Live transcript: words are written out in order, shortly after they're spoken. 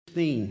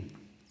16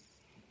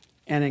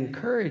 and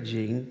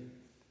encouraging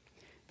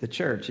the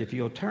church. If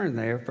you'll turn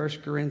there, 1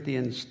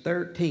 Corinthians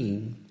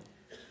 13,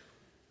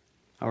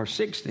 or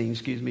 16,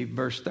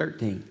 verse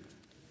 13.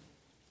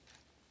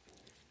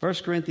 1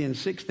 Corinthians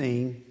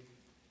 16,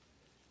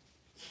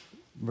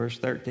 verse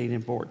 13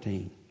 and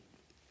 14.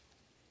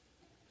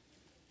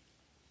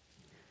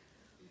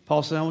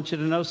 Paul said, I want you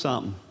to know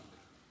something.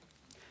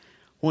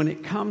 When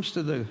it comes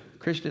to the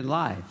Christian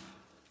life,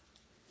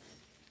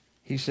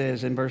 he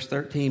says in verse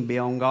 13, be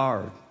on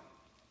guard.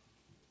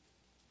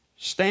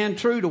 Stand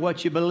true to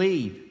what you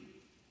believe.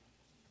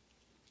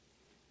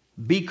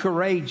 Be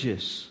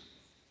courageous.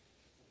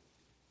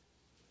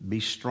 Be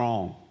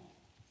strong.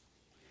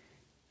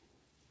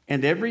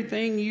 And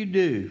everything you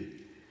do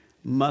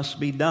must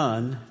be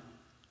done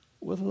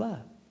with love.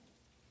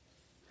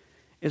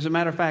 As a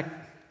matter of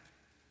fact,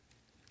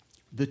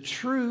 the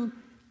true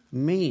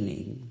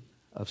meaning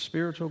of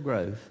spiritual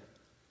growth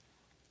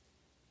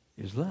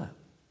is love.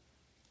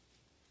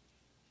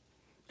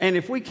 And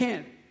if we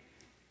can't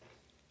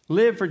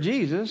live for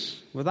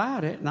Jesus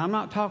without it, and I'm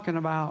not talking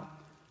about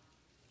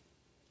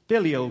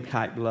filial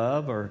type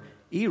love or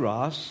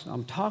eros,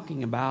 I'm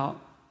talking about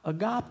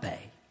agape.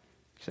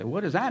 You say,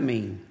 what does that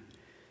mean?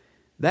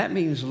 That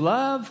means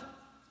love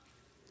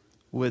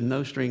with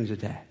no strings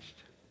attached.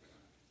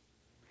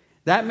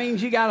 That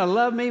means you got to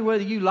love me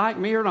whether you like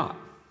me or not.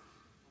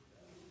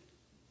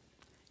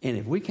 And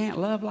if we can't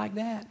love like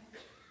that,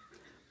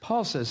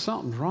 Paul says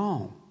something's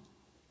wrong.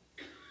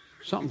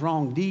 Something's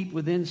wrong deep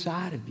within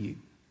inside of you.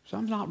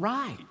 Something's not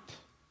right.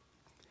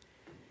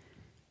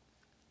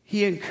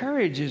 He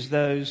encourages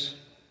those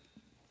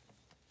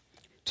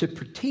to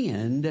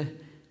pretend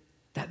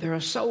that they're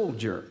a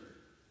soldier.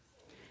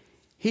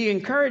 He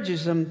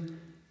encourages them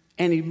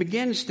and he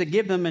begins to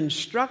give them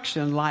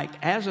instruction like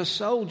as a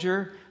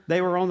soldier,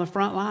 they were on the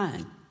front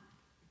line,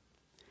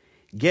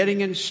 getting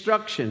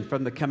instruction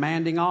from the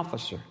commanding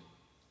officer.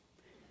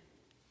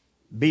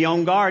 Be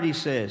on guard, he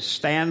says.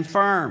 Stand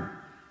firm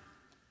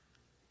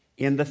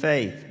in the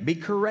faith. Be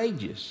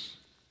courageous.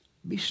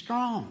 Be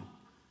strong.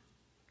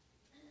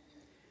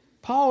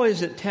 Paul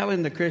isn't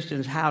telling the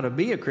Christians how to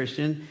be a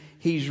Christian.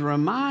 He's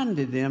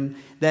reminded them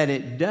that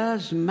it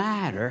does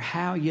matter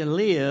how you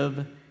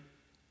live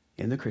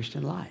in the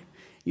Christian life.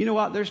 You know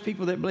what? There's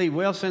people that believe,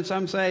 well, since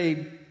I'm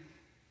saved,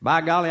 by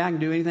golly, I can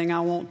do anything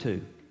I want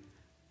to.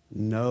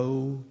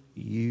 No,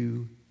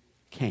 you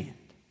can't.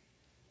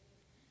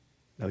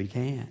 No, you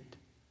can't.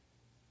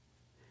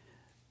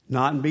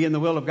 Not in being the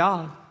will of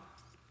God.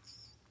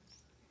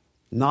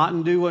 Not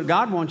in do what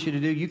God wants you to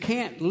do. You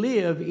can't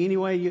live any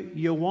way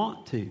you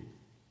want to.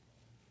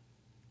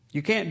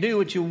 You can't do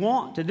what you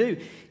want to do.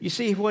 You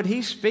see, what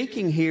he's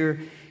speaking here,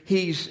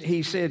 he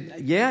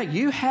said, yeah,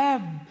 you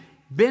have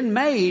been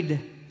made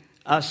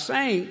a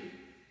saint,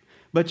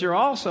 but you're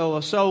also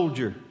a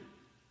soldier.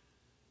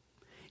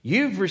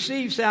 You've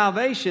received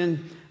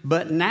salvation,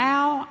 but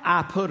now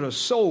I put a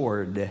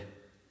sword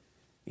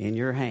in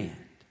your hand.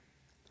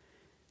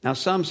 Now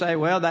some say,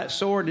 well, that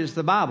sword is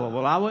the Bible.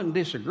 Well, I wouldn't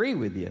disagree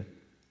with you.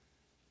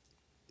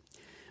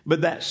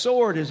 But that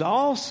sword is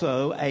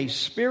also a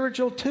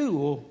spiritual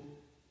tool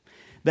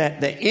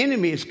that the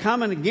enemy is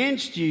coming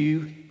against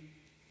you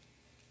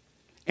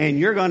and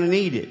you're going to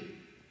need it.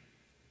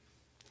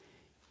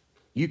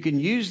 You can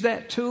use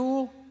that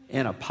tool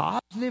in a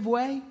positive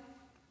way,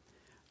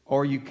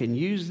 or you can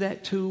use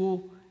that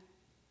tool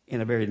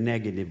in a very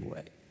negative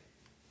way.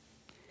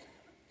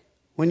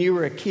 When you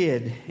were a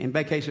kid in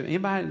vacation,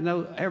 everybody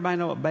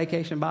know what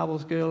Vacation Bible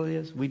School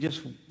is? We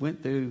just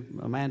went through,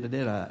 Amanda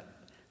did the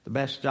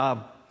best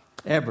job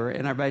ever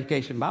in our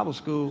Vacation Bible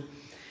School.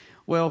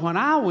 Well, when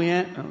I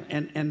went,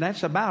 and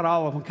that's about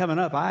all of them coming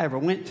up I ever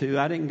went to.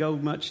 I didn't go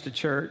much to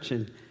church,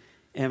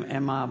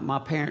 and my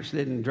parents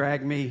didn't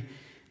drag me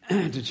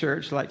to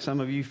church like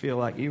some of you feel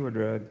like you were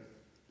drugged.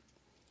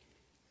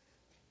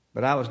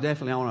 But I was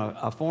definitely on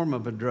a form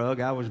of a drug.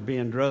 I was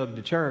being drugged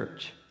to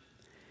church.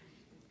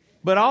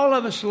 But all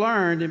of us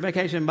learned in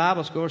Vacation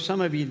Bible School, some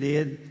of you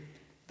did,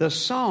 the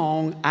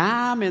song,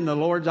 I'm in the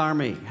Lord's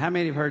Army. How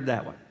many have heard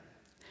that one?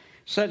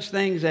 Such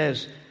things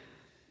as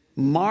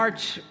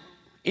march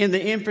in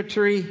the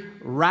infantry,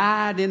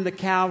 ride in the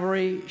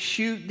cavalry,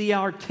 shoot the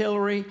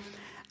artillery.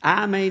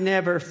 I may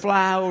never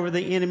fly over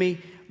the enemy,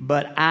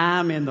 but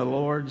I'm in the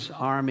Lord's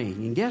army.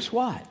 And guess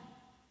what?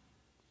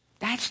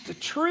 That's the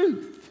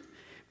truth.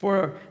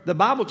 For the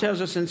Bible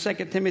tells us in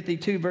 2 Timothy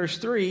 2 verse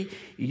 3,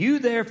 you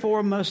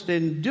therefore must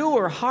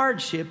endure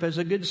hardship as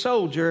a good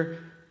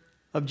soldier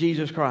of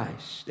Jesus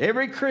Christ.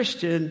 Every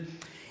Christian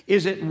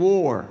is at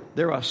war.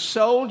 They're a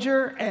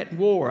soldier at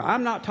war.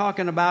 I'm not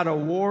talking about a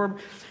war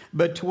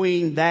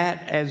between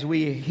that as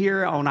we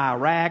hear on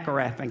Iraq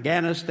or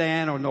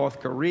Afghanistan or North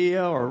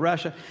Korea or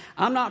Russia.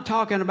 I'm not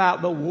talking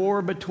about the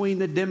war between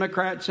the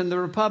Democrats and the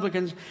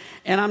Republicans.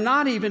 And I'm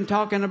not even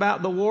talking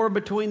about the war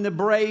between the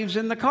Braves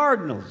and the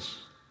Cardinals.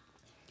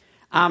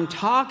 I'm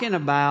talking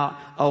about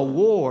a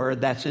war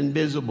that's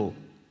invisible.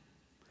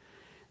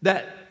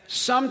 That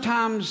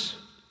sometimes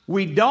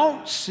We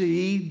don't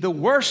see the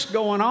worst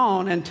going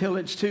on until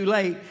it's too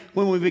late,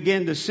 when we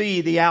begin to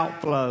see the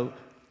outflow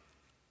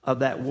of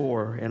that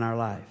war in our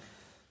life.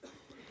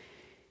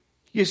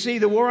 You see,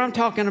 the war I'm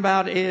talking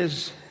about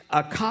is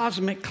a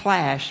cosmic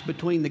clash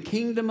between the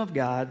kingdom of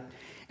God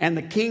and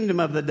the kingdom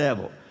of the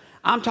devil.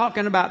 I'm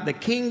talking about the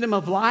kingdom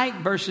of light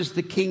versus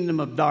the kingdom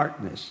of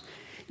darkness.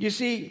 You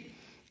see,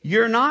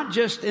 you're not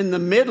just in the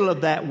middle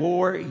of that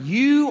war.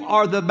 You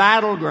are the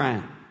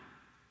battleground.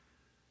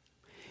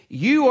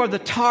 You are the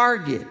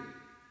target.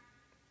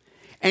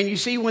 And you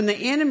see, when the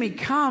enemy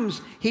comes,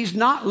 he's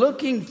not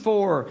looking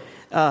for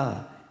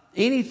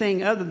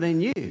anything other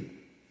than you.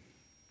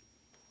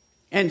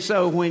 And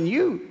so when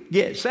you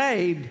get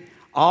saved,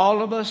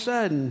 all of a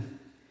sudden,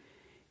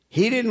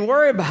 he didn't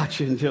worry about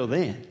you until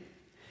then.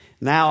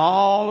 Now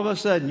all of a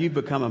sudden, you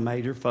become a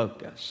major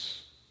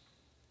focus.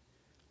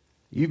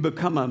 You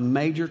become a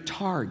major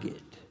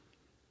target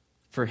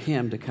for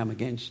him to come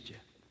against you.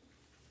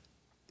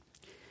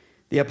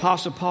 The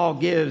Apostle Paul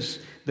gives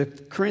the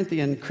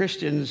Corinthian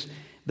Christians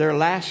their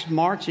last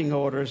marching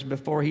orders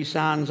before he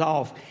signs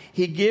off.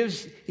 He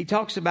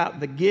talks about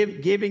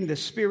giving the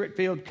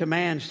Spirit-filled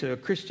commands to a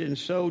Christian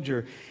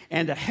soldier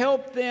and to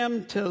help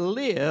them to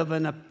live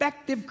an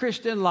effective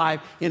Christian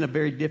life in a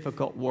very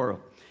difficult world.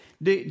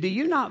 Do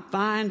you not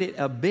find it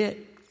a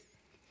bit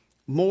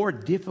more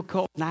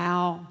difficult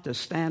now to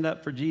stand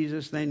up for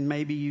Jesus than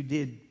maybe you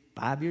did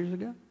 5 years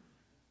ago?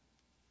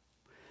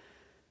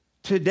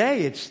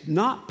 Today, it's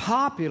not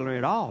popular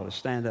at all to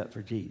stand up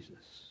for Jesus.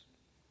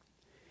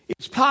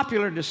 It's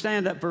popular to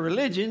stand up for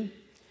religion.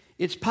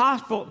 It's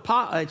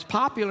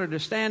popular to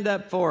stand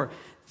up for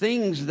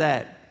things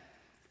that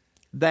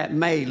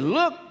may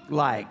look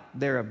like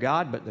they're of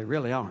God, but they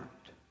really aren't.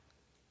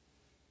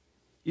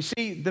 You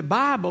see, the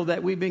Bible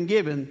that we've been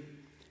given,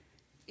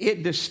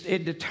 it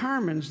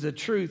determines the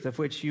truth of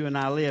which you and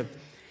I live.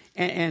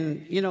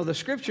 And you know, the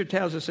Scripture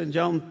tells us in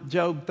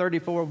Job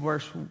 34,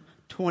 verse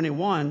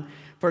 21,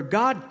 for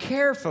God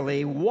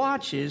carefully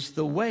watches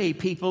the way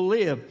people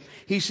live.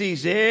 He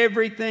sees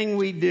everything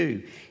we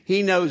do.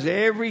 He knows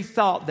every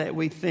thought that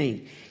we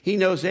think. He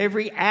knows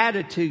every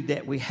attitude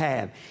that we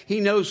have. He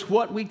knows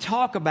what we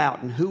talk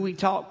about and who we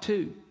talk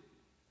to.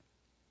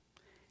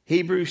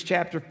 Hebrews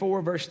chapter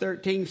 4, verse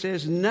 13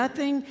 says,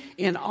 nothing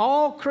in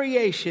all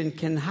creation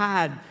can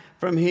hide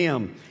from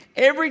him.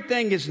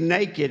 Everything is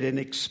naked and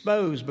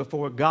exposed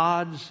before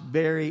God's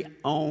very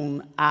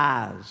own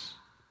eyes.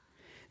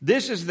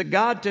 This is the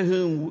God to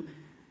whom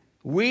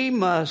we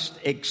must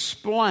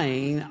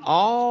explain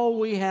all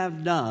we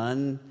have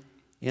done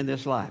in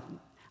this life.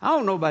 I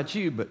don't know about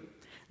you, but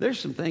there's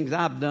some things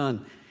I've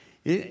done.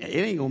 It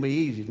ain't going to be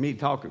easy for me to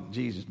talk to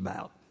Jesus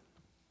about.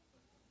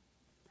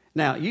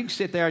 Now, you can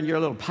sit there in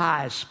your little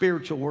pious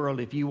spiritual world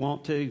if you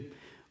want to,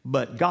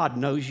 but God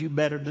knows you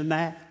better than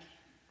that.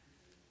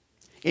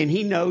 And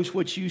he knows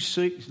what you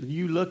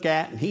look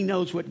at, and he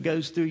knows what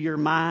goes through your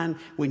mind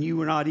when you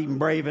were not even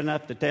brave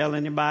enough to tell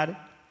anybody.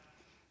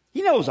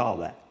 He knows all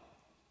that.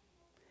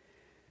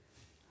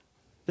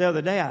 The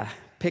other day, I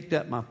picked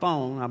up my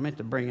phone. I meant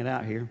to bring it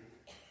out here.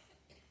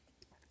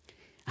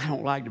 I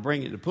don't like to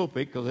bring it to the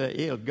pulpit because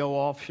it'll go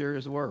off sure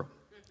as the world.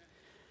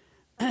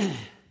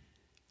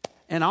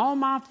 And on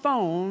my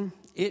phone,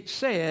 it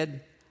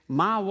said,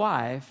 my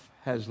wife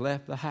has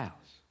left the house.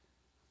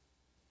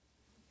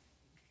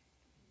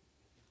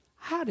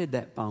 How did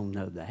that phone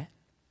know that?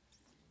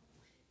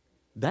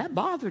 That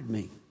bothered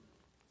me.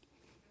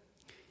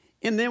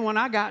 And then when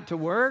I got to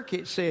work,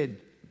 it said,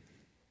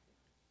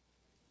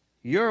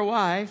 your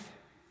wife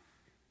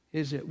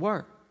is at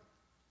work.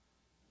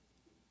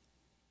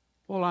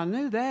 Well, I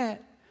knew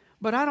that,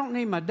 but I don't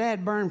need my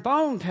dad-burned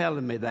phone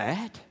telling me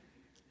that.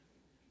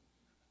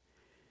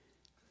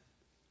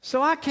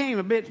 So I came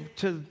a bit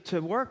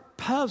to work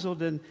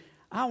puzzled, and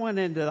I went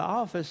into the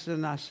office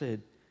and I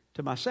said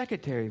to my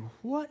secretary,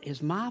 what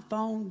is my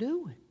phone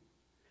doing?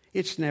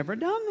 It's never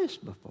done this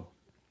before.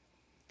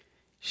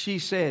 She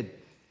said,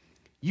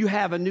 you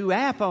have a new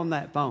app on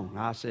that phone.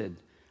 I said,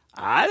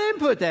 I didn't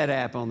put that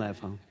app on that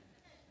phone.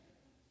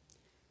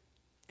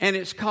 And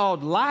it's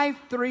called Life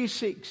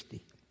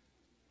 360.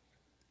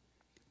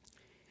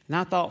 And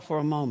I thought for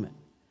a moment,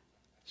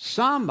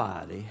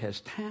 somebody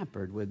has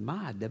tampered with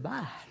my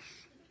device.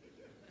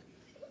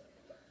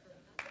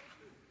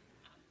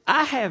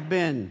 I have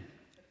been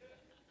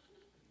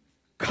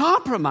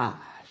compromised.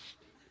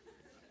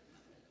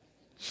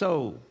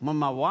 So when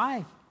my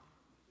wife,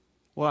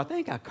 I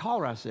think I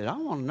called her, I said, I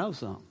want to know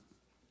something.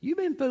 You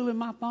been fooling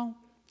my phone?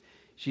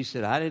 She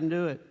said, I didn't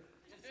do it.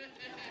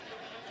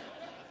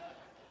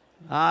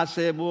 I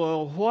said,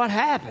 well, what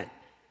happened?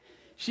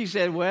 She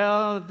said,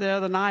 well, the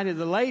other night at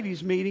the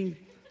ladies' meeting,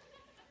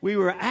 we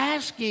were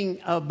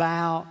asking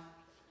about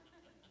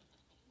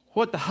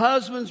what the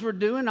husbands were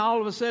doing.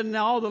 All of a sudden,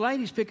 all the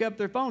ladies pick up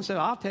their phone and say,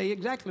 I'll tell you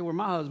exactly where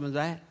my husband's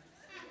at.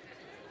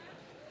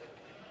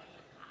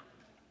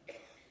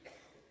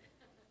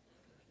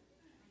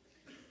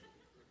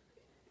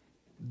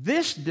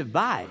 This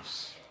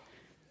device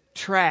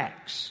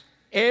tracks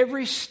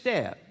every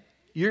step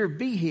your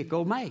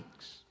vehicle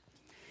makes.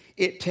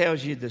 It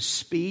tells you the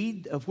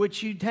speed of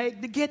which you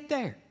take to get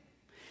there.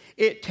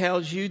 It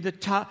tells you the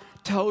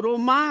total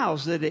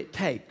miles that it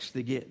takes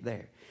to get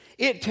there.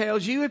 It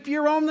tells you if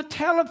you're on the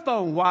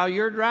telephone while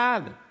you're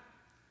driving.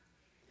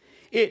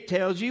 It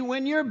tells you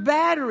when your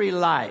battery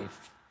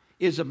life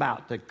is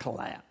about to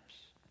collapse.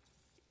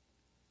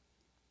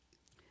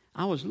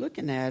 I was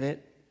looking at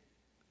it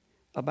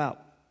about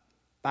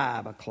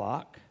 5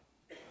 o'clock,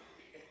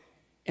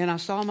 and I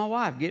saw my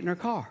wife get in her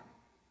car.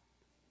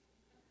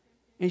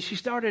 And she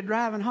started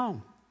driving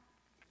home.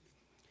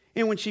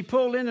 And when she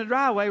pulled in the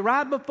driveway,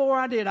 right before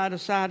I did, I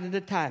decided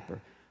to type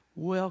her,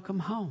 "Welcome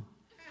home."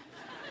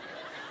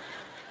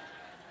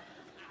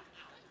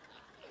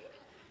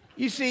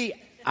 You see,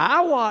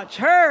 I watch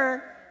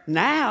her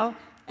now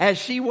as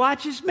she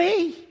watches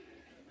me.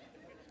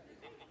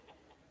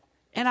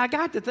 And I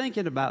got to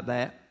thinking about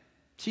that.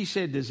 She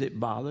said, "Does it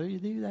bother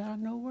you that I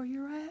know where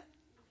you're at?"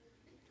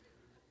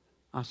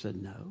 I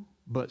said, "No,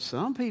 but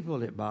some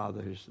people it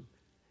bothers them."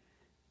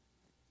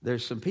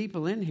 There's some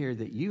people in here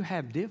that you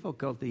have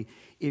difficulty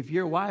if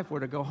your wife were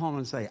to go home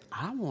and say,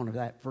 "I wanted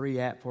that free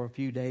app for a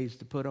few days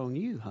to put on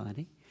you,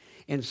 honey."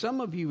 And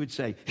some of you would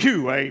say,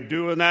 "You ain't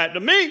doing that to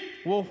me."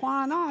 Well,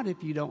 why not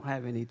if you don't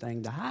have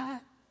anything to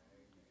hide?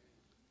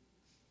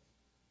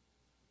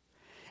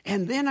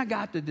 And then I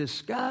got to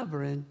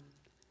discovering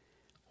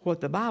what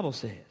the Bible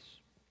says.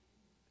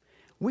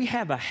 We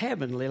have a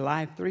heavenly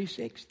Life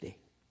 360.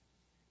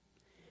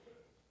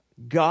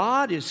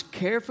 God is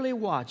carefully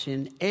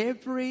watching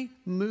every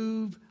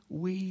move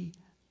we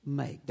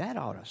make. That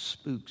ought to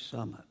spook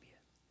some of you.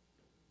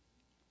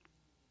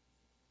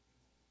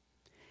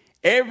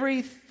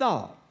 Every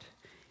thought,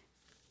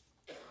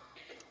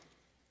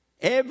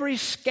 every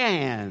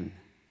scan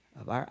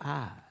of our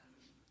eyes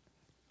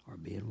are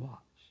being watched.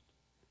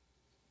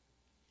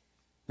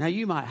 Now,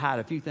 you might hide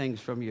a few things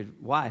from your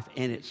wife,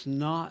 and it's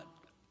not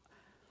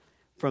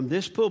from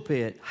this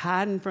pulpit,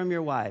 hiding from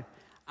your wife.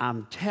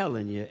 I'm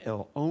telling you,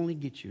 it'll only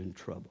get you in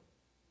trouble.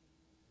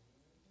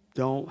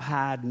 Don't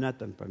hide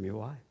nothing from your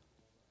wife.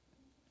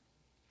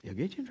 It'll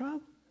get you in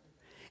trouble.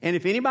 And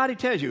if anybody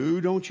tells you,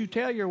 "Ooh, don't you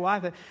tell your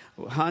wife that,"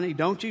 honey,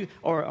 don't you,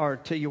 or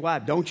to your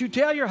wife, "Don't you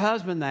tell your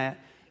husband that,"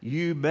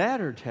 you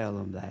better tell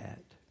him that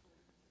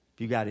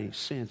if you got any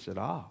sense at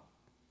all.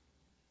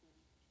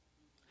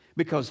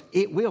 Because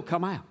it will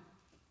come out.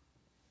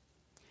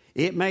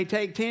 It may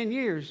take 10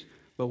 years,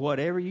 but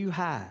whatever you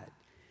hide.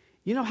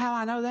 You know how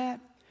I know that?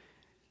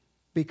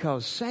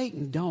 Because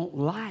Satan don't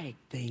like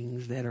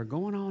things that are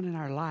going on in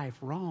our life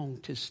wrong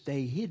to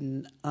stay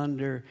hidden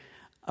under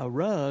a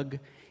rug.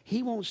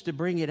 He wants to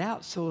bring it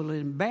out so it'll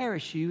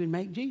embarrass you and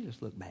make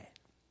Jesus look bad.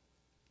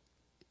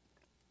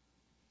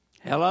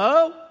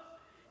 Hello?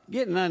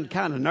 Getting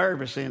kind of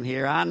nervous in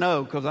here, I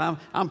know, because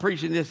I'm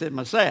preaching this at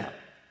myself.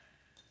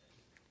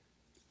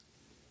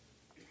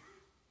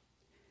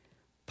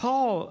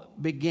 Paul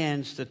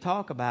begins to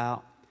talk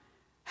about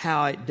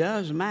how it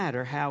does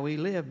matter how we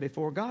live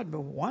before God.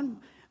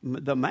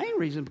 But the main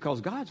reason,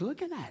 because God's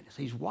looking at us.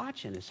 He's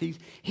watching us.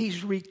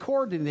 He's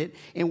recording it.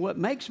 And what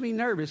makes me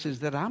nervous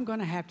is that I'm going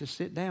to have to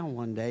sit down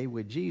one day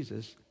with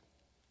Jesus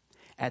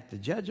at the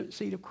judgment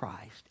seat of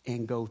Christ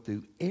and go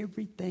through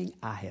everything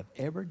I have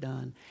ever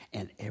done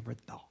and ever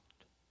thought.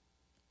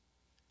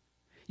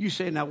 You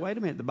say, "Now, wait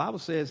a minute. The Bible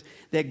says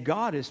that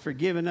God has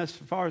forgiven us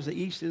as far as the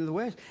east and the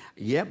west."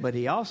 Yeah, but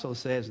he also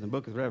says in the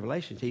book of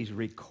Revelation, he's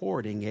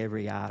recording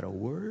every idle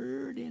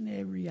word and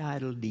every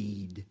idle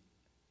deed.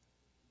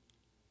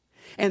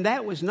 And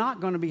that was not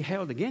going to be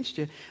held against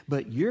you,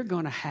 but you're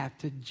going to have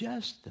to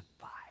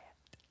justify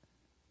it.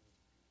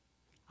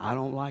 I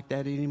don't like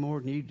that any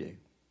more than you do.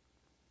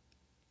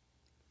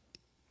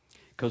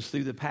 Because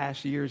through the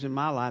past years in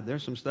my life,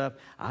 there's some stuff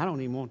I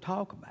don't even want to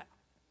talk about.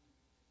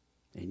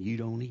 And you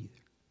don't either.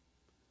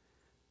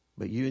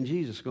 But you and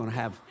Jesus are going to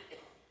have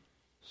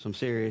some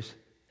serious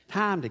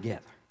time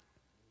together.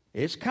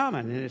 It's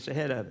coming and it's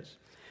ahead of us.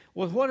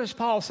 Well, what is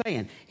Paul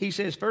saying? He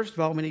says, first of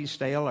all, we need to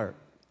stay alert.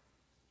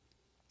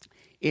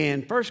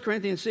 In 1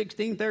 Corinthians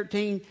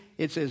 16:13,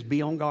 it says,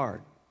 "Be on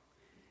guard."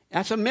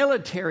 That's a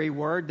military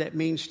word that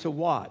means to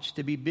watch,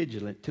 to be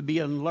vigilant, to be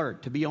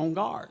alert, to be on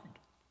guard.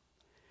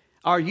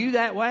 Are you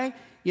that way?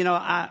 You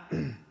know,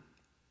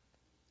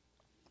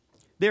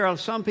 there are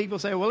some people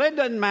say, "Well, it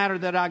doesn't matter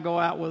that I go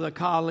out with a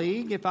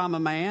colleague if I'm a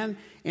man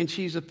and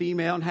she's a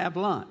female and have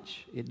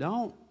lunch." It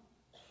don't.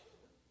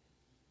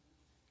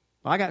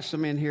 Well, I got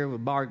some in here who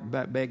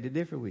beg to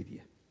differ with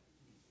you.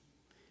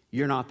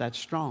 You're not that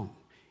strong.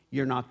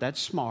 You're not that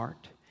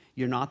smart.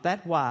 You're not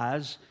that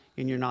wise.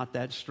 And you're not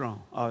that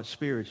strong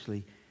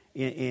spiritually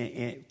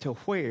to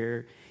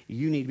where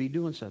you need to be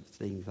doing some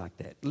things like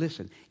that.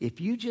 Listen, if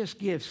you just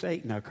give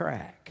Satan a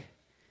crack,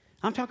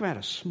 I'm talking about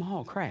a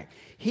small crack,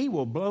 he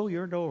will blow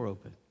your door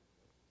open.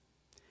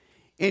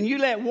 And you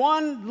let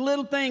one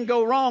little thing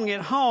go wrong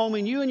at home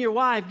and you and your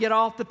wife get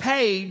off the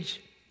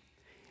page,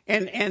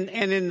 and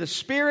in the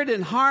spirit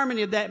and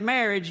harmony of that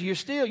marriage, you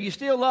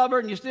still love her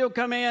and you still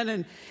come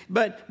in,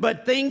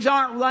 but things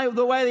aren't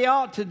the way they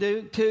ought to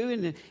do.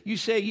 And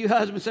you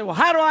husband say, "Well,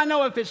 how do I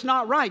know if it's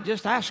not right?"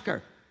 Just ask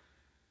her.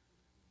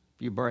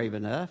 If you're brave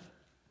enough,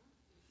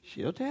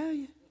 she'll tell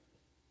you.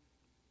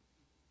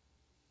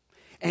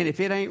 And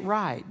if it ain't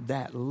right,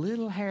 that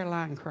little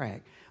hairline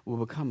crack will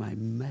become a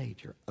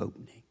major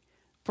opening.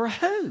 For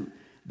who?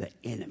 The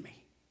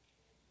enemy.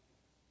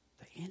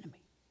 The enemy.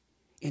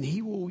 And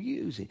he will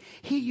use it.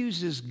 He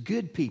uses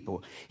good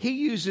people. He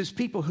uses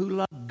people who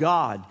love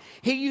God.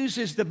 He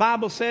uses, the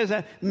Bible says,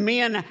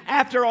 men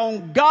after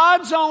on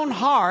God's own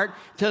heart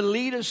to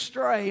lead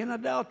astray in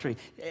adultery.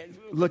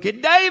 Look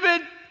at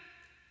David.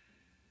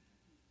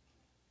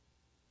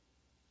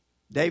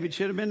 David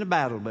should have been to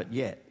battle, but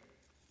yet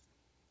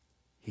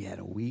he had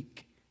a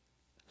weak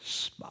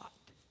spot.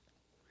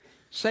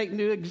 Satan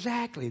knew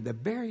exactly the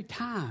very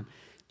time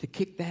to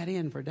kick that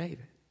in for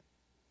David.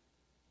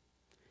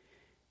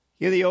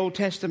 In the Old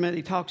Testament,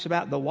 he talks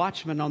about the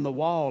watchman on the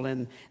wall,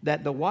 and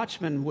that the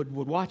watchman would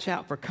watch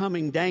out for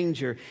coming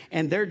danger.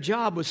 And their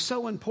job was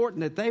so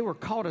important that they were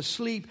caught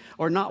asleep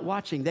or not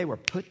watching, they were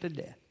put to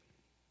death.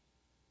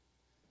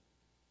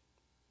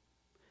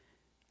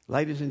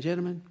 Ladies and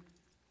gentlemen,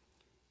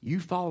 you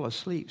fall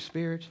asleep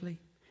spiritually,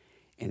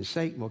 and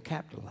Satan will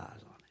capitalize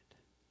on it.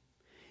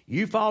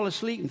 You fall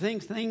asleep and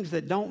think things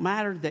that don't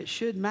matter, that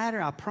should matter.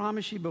 I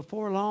promise you,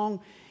 before long,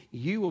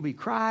 you will be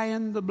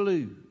crying the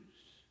blues.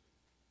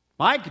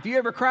 Mike, have you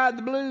ever cried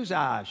the blues?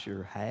 I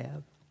sure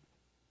have.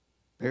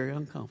 Very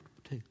uncomfortable,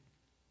 too.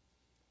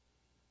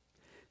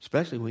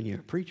 Especially when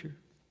you're a preacher.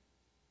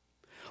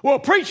 Well,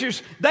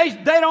 preachers,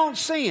 they don't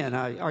sin.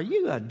 Are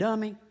you a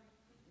dummy?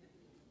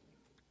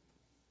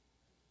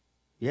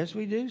 Yes,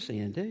 we do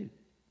sin, too.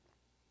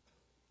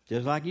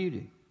 Just like you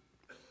do.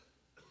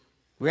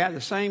 We have the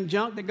same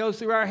junk that goes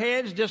through our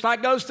heads just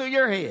like goes through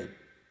your head.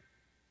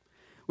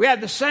 We have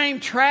the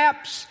same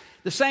traps,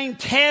 the same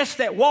tests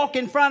that walk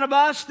in front of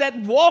us that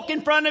walk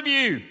in front of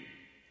you.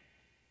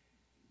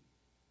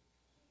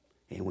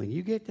 And when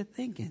you get to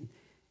thinking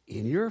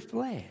in your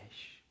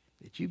flesh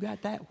that you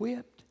got that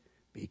whipped,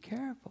 be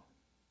careful.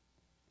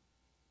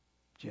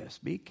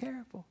 Just be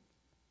careful.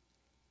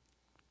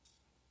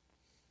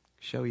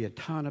 Show you a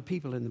ton of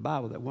people in the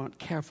Bible that weren't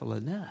careful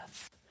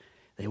enough.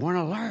 They weren't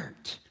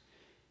alert.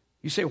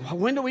 You say, well,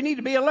 when do we need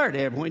to be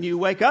alert? When you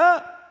wake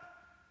up.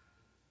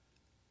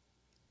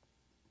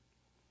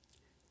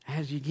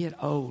 As you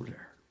get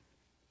older,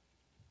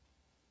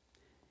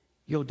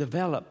 you'll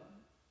develop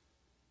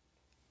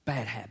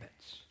bad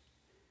habits,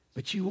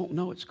 but you won't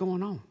know what's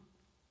going on.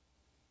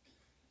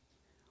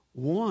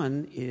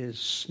 One is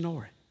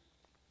snoring.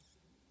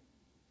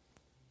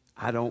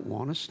 I don't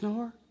want to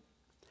snore.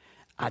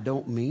 I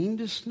don't mean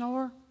to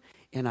snore.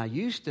 And I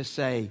used to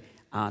say,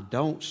 I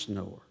don't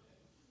snore,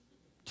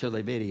 till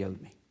they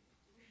videoed me.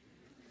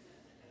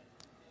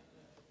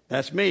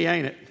 That's me,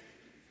 ain't it?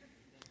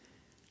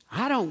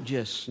 I don't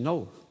just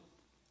snore.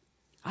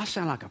 I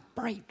sound like a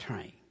freight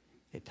train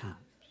at times.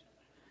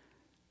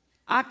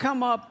 I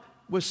come up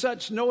with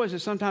such noise that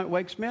sometimes it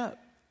wakes me up.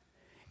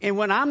 And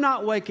when I'm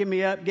not waking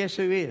me up, guess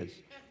who is?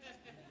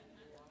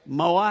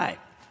 My wife.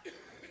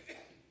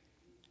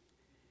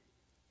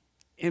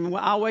 And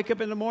I'll wake up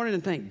in the morning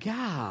and think,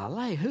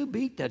 golly, who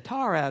beat the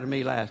tar out of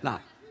me last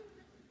night?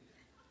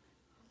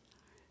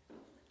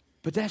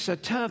 But that's a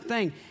tough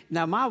thing.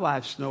 Now, my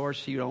wife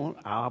snores.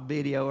 I'll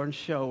video her and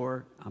show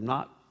her. I'm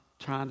not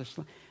trying to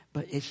snore.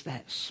 But it's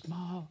that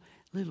small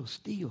little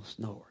steel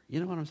snore. You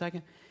know what I'm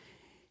saying?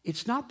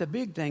 It's not the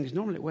big things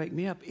normally that wake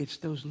me up. It's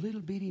those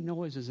little bitty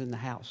noises in the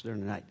house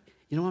during the night.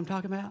 You know what I'm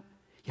talking about?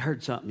 You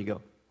heard something, you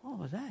go, what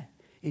was that?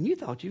 And you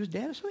thought you was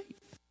dead asleep.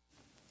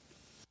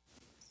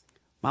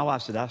 My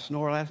wife said, I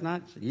snore last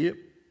night? I said, yep.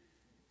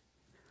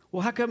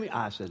 Well, how come?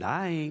 I said,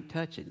 I ain't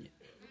touching you.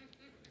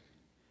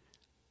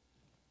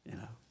 You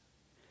know,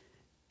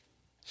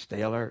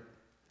 stay alert.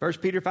 1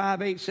 Peter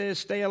 5:8 says,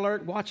 stay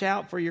alert, watch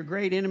out for your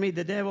great enemy,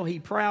 the devil. He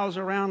prowls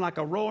around like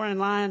a roaring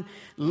lion,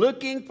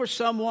 looking for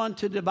someone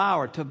to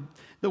devour.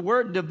 The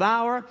word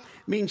devour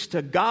means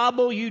to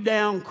gobble you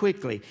down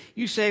quickly.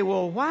 You say,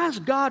 well, why is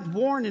God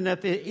warning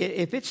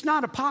if it's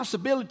not a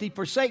possibility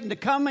for Satan to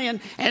come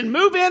in and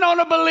move in on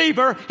a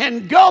believer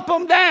and gulp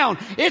them down?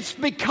 It's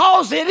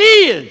because it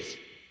is.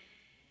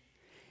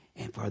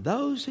 And for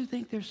those who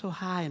think they're so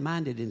high and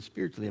minded and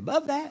spiritually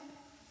above that,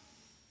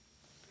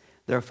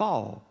 their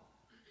fall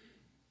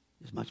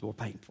is much more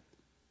painful.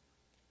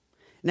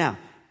 Now,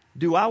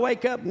 do I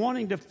wake up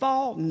wanting to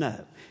fall?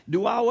 No.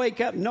 Do I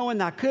wake up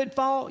knowing I could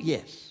fall?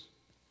 Yes.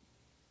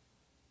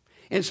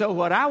 And so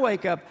what I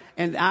wake up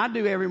and I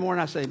do every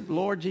morning, I say,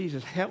 Lord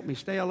Jesus, help me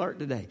stay alert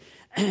today.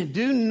 And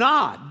do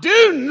not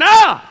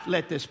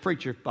let this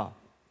preacher fall.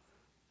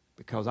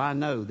 Because I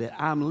know that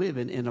I'm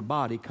living in a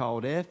body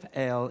called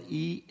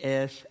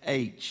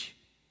Flesh.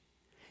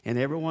 And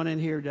everyone in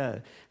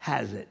here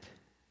has it.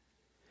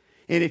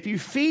 And if you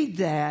feed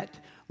that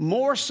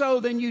more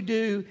so than you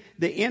do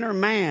the inner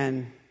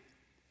man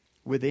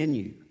within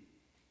you,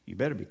 you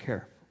better be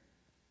careful.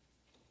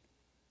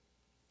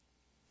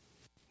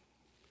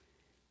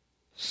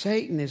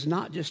 Satan is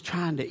not just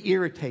trying to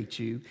irritate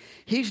you.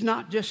 He's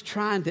not just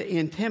trying to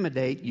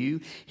intimidate you.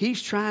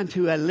 He's trying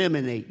to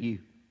eliminate you.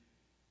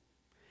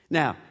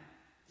 Now,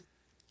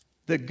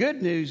 The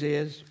good news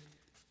is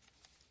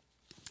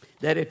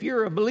that if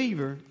you're a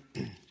believer,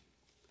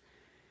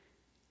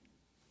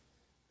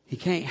 he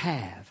can't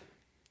have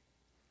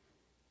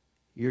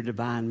your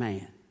divine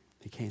man.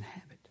 He can't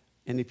have it.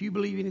 And if you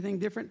believe anything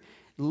different,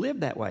 live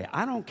that way.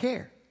 I don't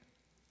care.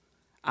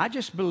 I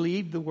just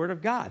believe the Word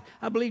of God.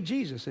 I believe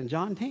Jesus in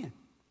John 10.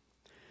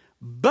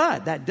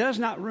 But that does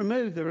not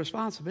remove the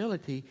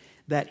responsibility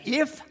that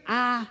if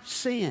I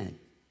sin,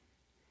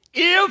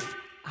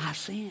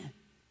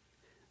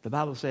 the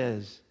Bible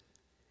says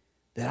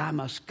that I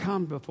must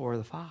come before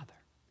the Father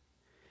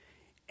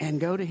and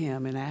go to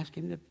Him and ask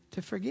Him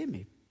to forgive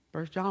me.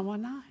 1 John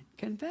 1:9.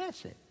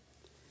 Confess it.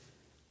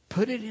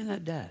 Put it in the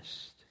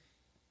dust.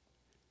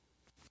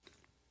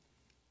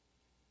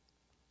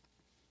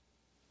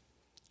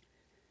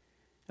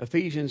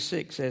 Ephesians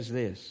 6 says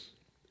this: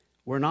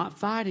 we're not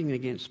fighting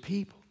against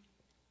people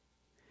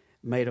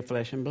made of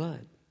flesh and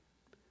blood,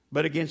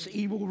 but against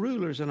evil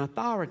rulers and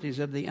authorities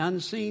of the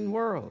unseen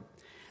world,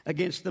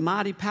 against the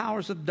mighty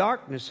powers of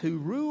darkness who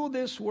rule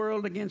this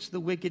world, against the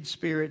wicked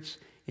spirits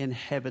in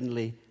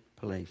heavenly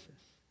places.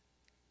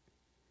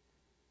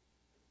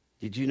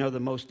 Did you know the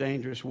most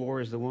dangerous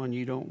war is the one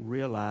you don't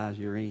realize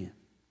you're in?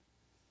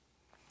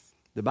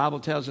 The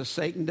Bible tells us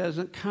Satan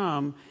doesn't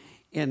come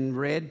in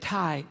red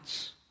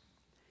tights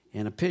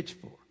and a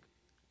pitchfork.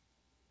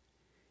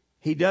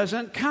 He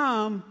doesn't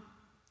come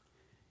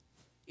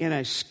in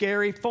a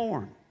scary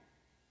form.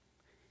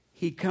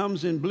 He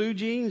comes in blue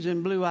jeans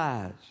and blue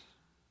eyes.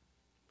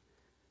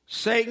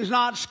 Satan's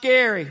not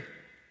scary.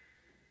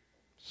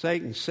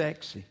 Satan's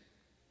sexy.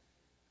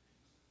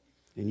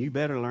 And you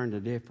better learn the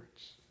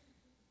difference.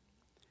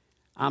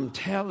 I'm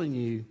telling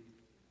you,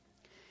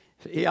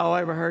 y'all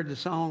ever heard the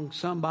song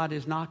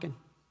Somebody's Knocking?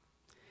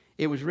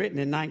 It was written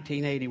in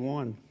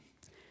 1981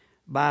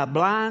 by a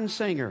blind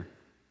singer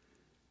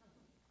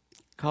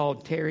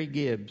called Terry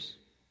Gibbs.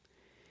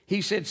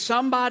 He said,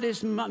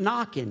 somebody's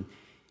knocking.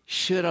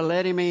 Should have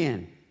let him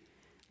in.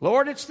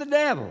 Lord, it's the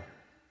devil.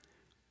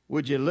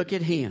 Would you look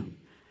at him?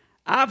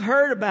 I've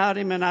heard about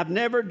him and I've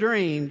never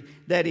dreamed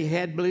that he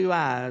had blue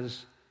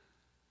eyes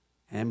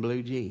and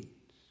blue jeans.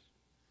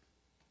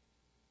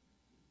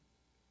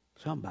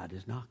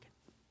 Somebody's knocking.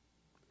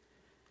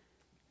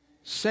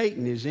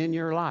 Satan is in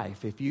your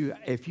life. If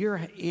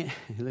you're in,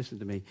 listen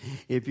to me.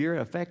 If you're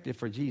effective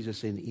for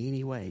Jesus in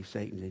any way,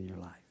 Satan's in your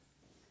life.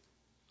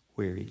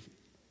 Where is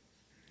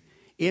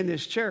he? In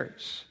this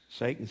church,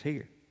 Satan's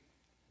here.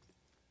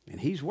 And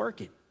he's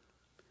working.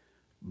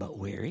 But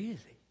where is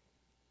he?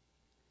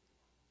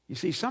 You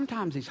see,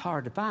 sometimes he's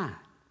hard to find.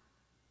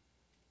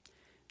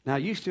 Now,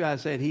 used to I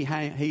said he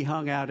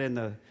hung out in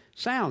the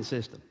sound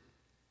system.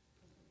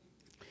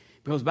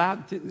 Because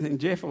and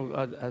Jeff will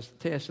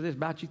attest to this,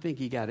 about you think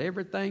he got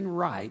everything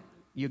right,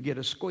 you'll get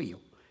a squeal.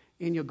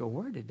 And you'll go,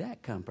 where did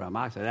that come from?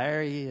 I said,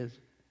 there he is.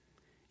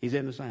 He's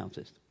in the sound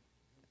system.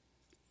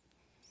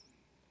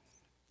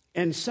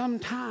 And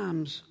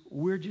sometimes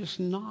we're just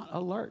not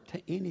alert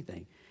to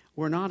anything.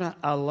 We're not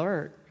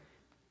alert.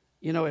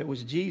 You know, it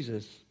was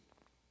Jesus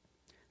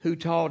who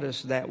taught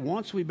us that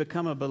once we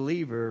become a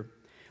believer,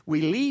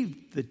 we leave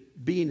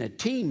being a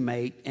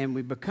teammate and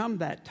we become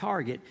that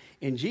target.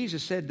 And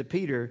Jesus said to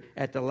Peter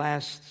at the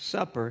Last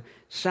Supper,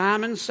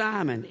 Simon,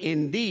 Simon,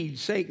 indeed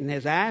Satan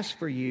has asked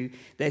for you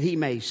that he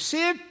may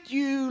sift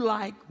you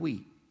like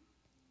wheat.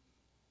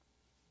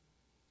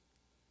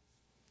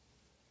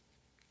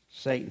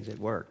 Satan's at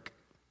work.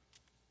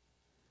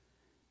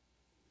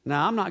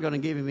 Now, I'm not going to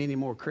give him any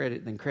more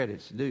credit than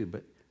credit's due,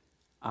 but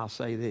I'll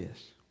say this.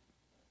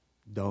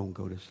 Don't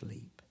go to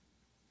sleep.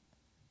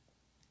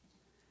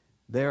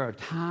 There are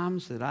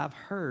times that I've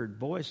heard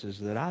voices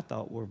that I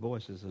thought were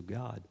voices of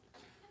God,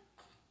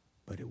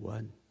 but it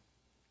wasn't.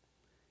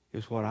 It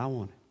was what I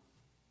wanted.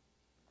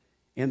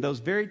 And those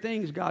very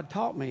things God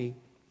taught me,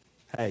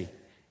 hey,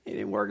 it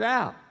didn't work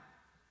out.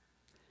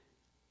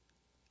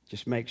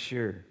 Just make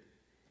sure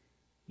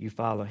you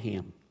follow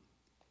him.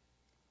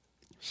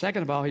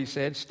 Second of all, he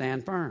said,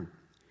 stand firm.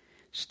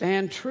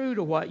 Stand true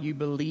to what you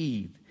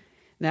believe.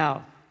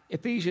 Now,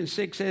 Ephesians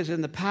 6 says,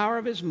 in the power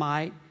of his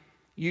might,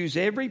 use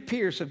every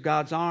piece of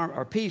God's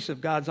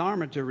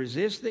armor to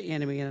resist the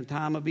enemy in a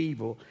time of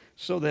evil,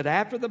 so that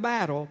after the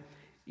battle,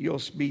 you'll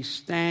be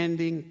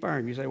standing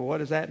firm. You say, well, what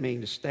does that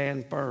mean, to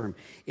stand firm?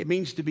 It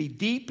means to be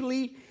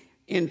deeply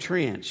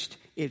entrenched.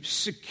 It's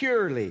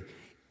securely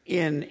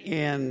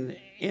entrenched.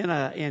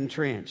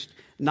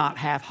 Not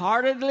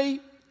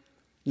half-heartedly,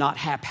 not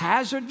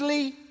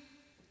haphazardly,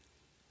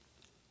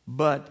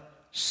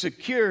 but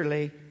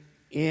securely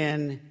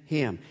in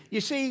him.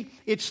 You see,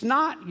 it's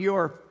not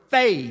your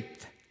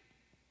faith.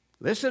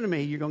 Listen to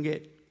me, you're going to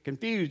get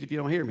confused if you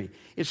don't hear me.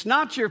 It's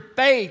not your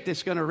faith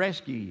that's going to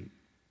rescue you.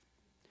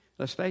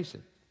 Let's face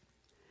it.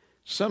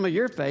 Some of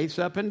your faith's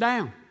up and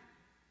down.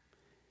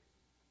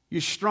 You're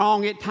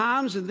strong at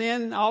times, and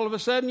then all of a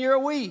sudden you're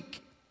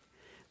weak.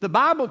 The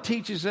Bible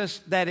teaches us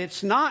that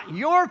it's not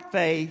your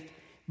faith,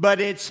 but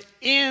it's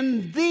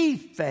in the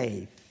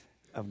faith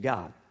of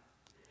God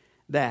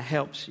that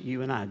helps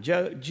you and I.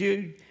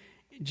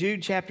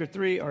 Jude chapter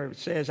 3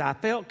 says, I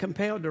felt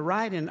compelled to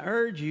write and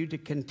urge you to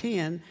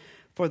contend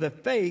for the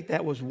faith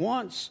that was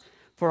once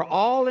for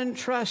all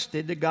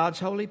entrusted to God's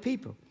holy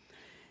people.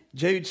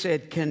 Jude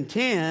said,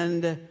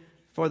 contend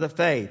for the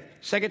faith.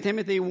 2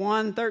 Timothy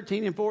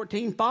 1:13 and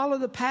 14, follow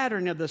the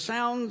pattern of the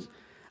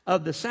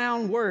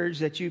sound words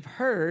that you've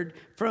heard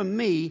from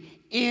me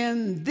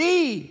in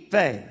the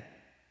faith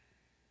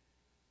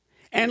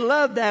and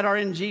love that are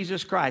in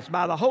Jesus Christ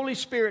by the Holy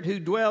Spirit who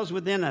dwells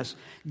within us.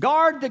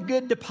 Guard the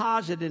good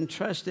deposit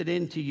entrusted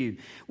into you.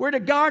 We're to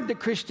guard the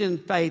Christian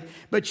faith,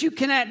 but you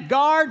cannot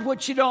guard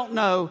what you don't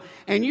know,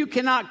 and you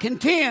cannot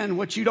contend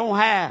what you don't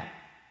have.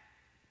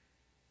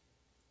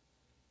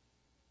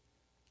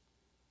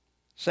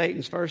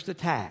 Satan's first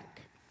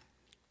attack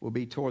will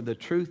be toward the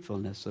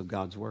truthfulness of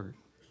God's word.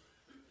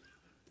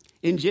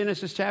 In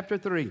Genesis chapter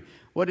 3,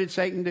 what did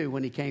Satan do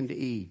when he came to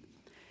Eve?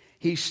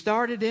 He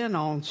started in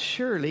on,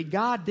 surely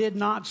God did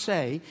not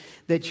say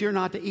that you're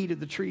not to eat of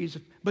the trees.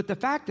 But the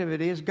fact of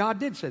it is, God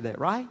did say that,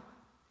 right?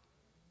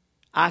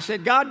 I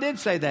said God did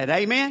say that.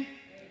 Amen?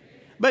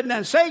 But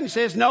then Satan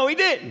says, no, he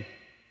didn't.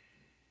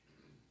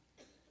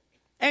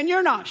 And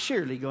you're not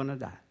surely going to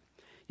die.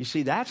 You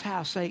see, that's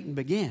how Satan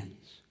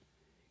begins.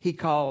 He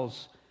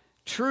calls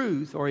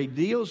truth, or he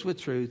deals with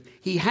truth.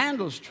 He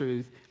handles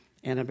truth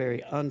in a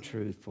very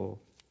untruthful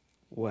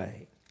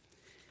way.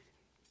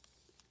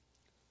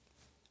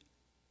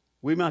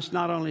 We must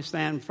not only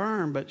stand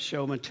firm, but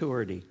show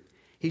maturity.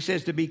 He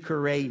says to be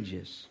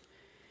courageous.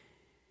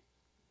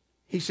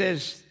 He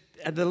says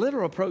the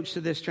literal approach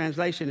to this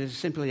translation is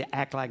simply to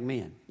act like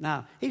men.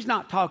 Now, he's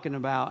not talking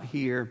about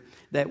here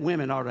that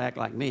women ought to act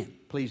like men.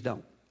 Please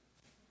don't.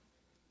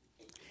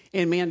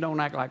 And men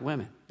don't act like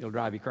women. It'll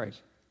drive you crazy.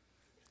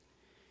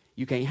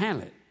 You can't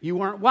handle it. You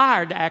weren't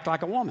wired to act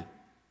like a woman.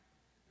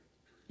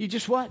 You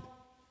just what?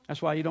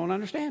 That's why you don't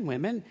understand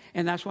women,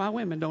 and that's why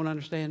women don't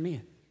understand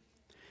men.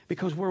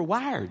 Because we're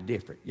wired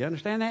different. You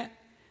understand that?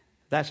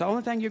 That's the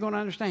only thing you're going to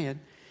understand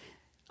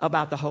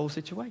about the whole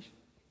situation.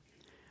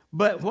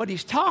 But what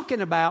he's talking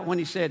about when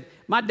he said,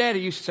 my daddy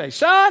used to say,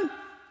 son,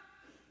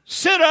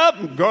 sit up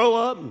and grow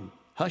up and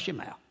hush your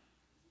mouth.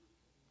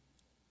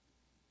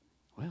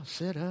 Well,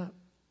 sit up,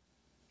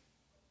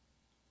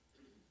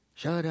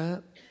 shut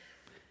up,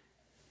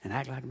 and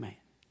act like a man.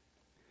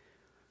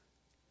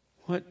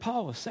 What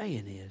Paul was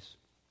saying is,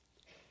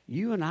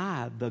 you and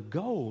I, the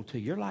goal to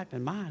your life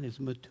and mine is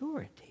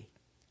maturity.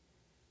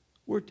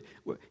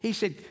 He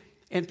said,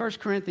 in 1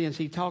 Corinthians,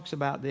 he talks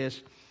about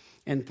this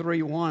in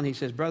 3:1. He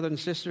says, brothers and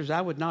sisters,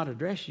 I would not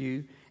address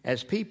you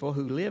as people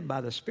who live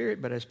by the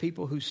Spirit, but as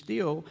people who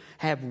still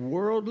have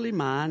worldly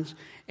minds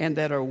and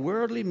that are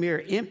worldly mere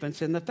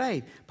infants in the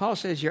faith. Paul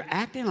says, you're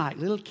acting like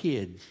little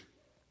kids.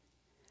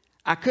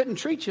 I couldn't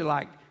treat you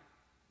like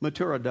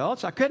mature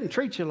adults. I couldn't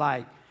treat you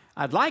like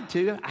I'd like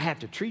to. I have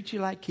to treat you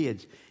like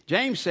kids.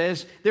 James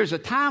says there's a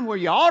time where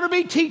you ought to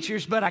be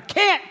teachers, but I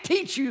can't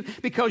teach you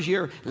because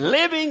you're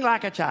living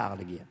like a child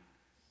again.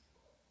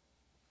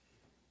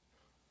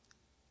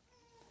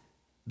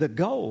 The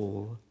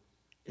goal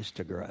is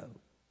to grow.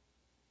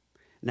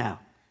 Now,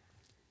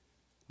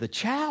 the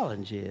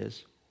challenge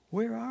is,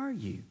 where are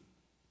you?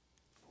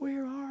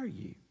 Where are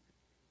you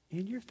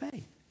in your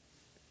faith?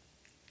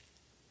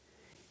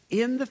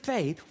 In the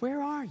faith,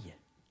 where are you?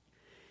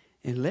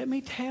 And let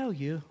me tell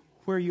you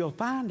where you'll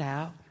find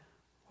out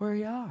where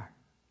you are.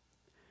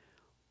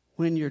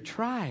 When your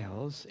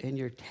trials and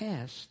your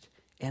test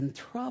and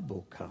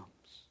trouble comes,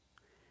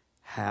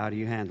 how do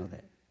you handle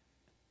that?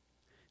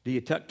 Do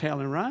you tuck tail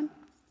and run?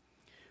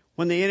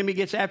 When the enemy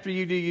gets after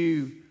you, do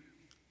you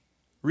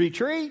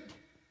retreat?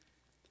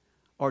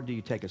 Or do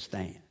you take a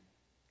stand?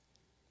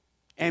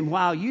 And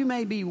while you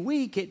may be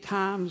weak at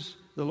times,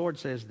 the Lord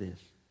says this,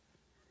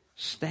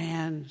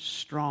 stand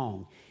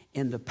strong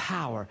in the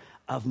power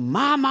of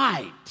my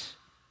might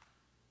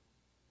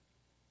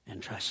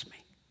and trust me.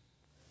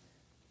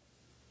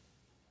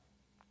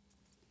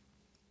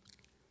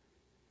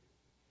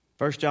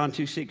 First John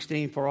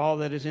 2:16, for all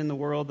that is in the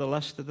world, the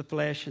lust of the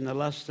flesh and the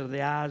lust of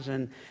the eyes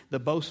and the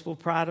boastful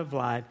pride of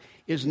life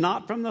is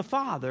not from the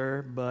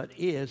Father, but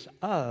is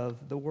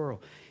of the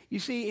world. You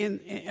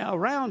see,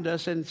 around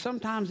us, and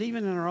sometimes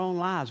even in our own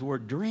lives, we're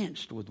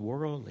drenched with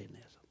worldliness.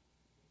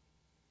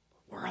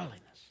 Worldliness.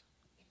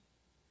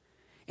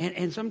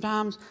 And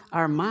sometimes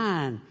our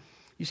mind,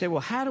 you say,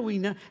 well, how do we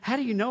know? How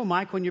do you know,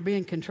 Mike, when you're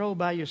being controlled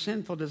by your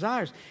sinful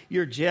desires?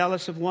 You're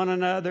jealous of one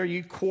another.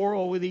 You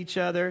quarrel with each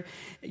other.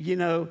 You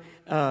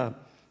know,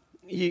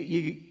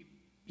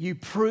 you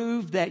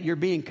prove that you're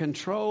being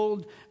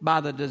controlled by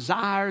the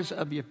desires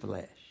of your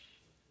flesh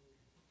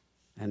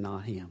and not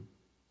Him.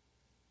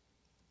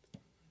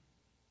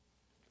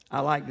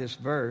 I like this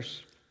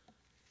verse.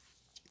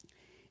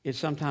 It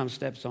sometimes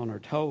steps on our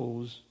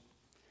toes.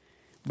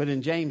 But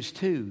in James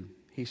 2,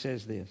 he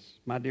says this,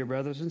 my dear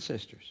brothers and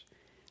sisters,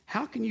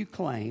 how can you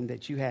claim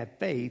that you have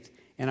faith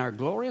in our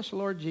glorious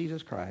Lord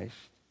Jesus Christ,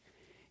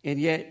 and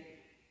yet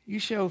you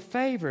show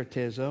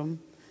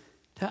favoritism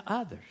to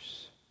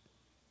others?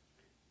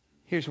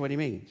 Here's what he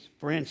means.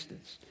 For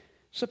instance,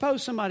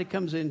 Suppose somebody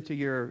comes into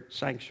your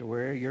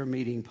sanctuary, your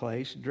meeting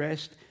place,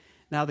 dressed.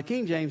 Now, the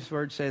King James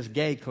word says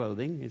gay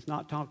clothing. It's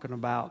not talking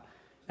about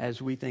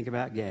as we think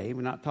about gay.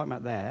 We're not talking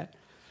about that.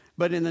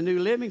 But in the New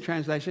Living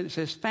Translation, it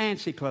says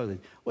fancy clothing.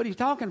 What he's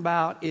talking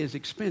about is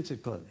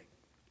expensive clothing.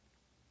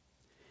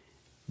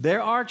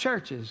 There are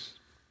churches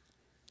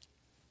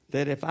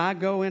that if I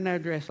go in there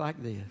dressed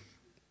like this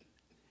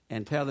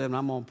and tell them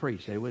I'm going to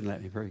preach, they wouldn't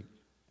let me preach.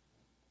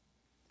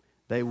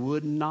 They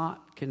would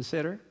not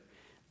consider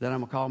that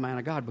I'm a called man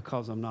of God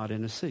because I'm not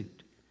in a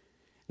suit.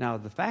 Now,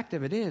 the fact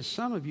of it is,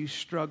 some of you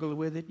struggle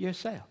with it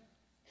yourself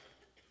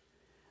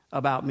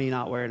about me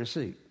not wearing a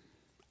suit.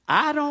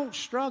 I don't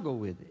struggle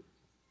with it.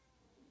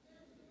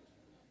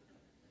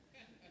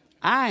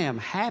 I am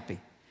happy.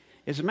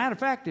 As a matter of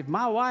fact, if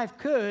my wife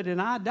could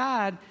and I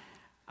died,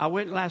 I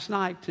went last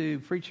night to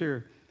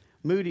Preacher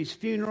Moody's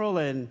funeral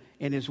and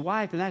his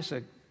wife, and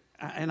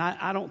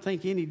I don't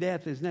think any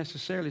death is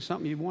necessarily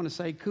something you want to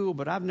say cool,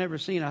 but I've never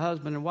seen a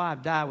husband and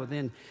wife die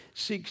within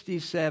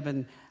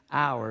 67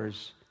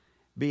 hours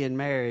being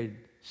married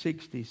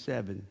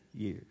 67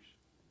 years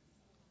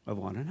of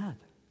one another.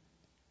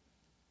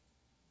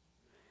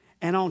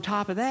 And on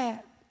top of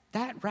that,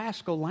 that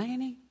rascal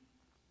Lanny,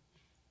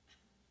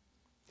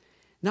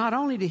 not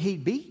only did he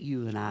beat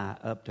you and I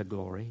up to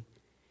glory,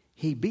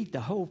 he beat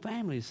the whole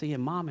family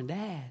seeing mom and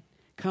dad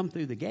come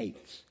through the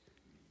gates.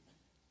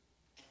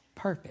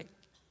 Perfect.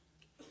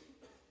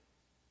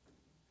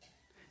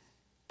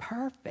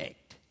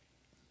 Perfect.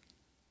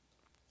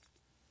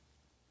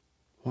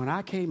 When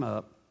I came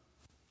up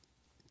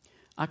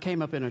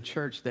in a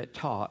church that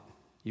taught,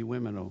 you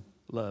women will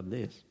love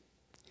this,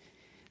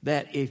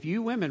 that if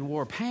you women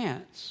wore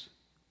pants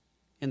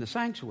in the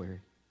sanctuary,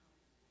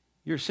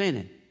 you're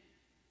sinning.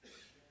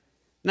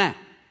 Now,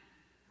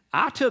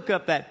 I took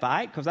up that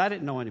fight because I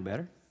didn't know any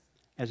better.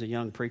 As a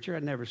young preacher, I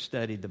never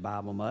studied the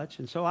Bible much.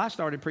 And so I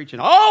started preaching,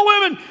 all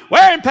women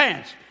wearing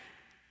pants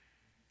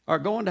are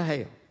going to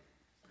hell.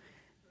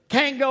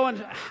 Can't go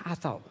in. I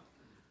thought,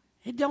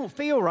 it don't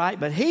feel right,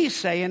 but he's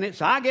saying it,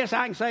 so I guess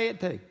I can say it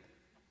too.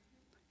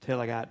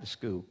 Till I got to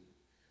school.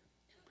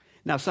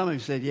 Now, some of you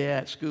said, yeah,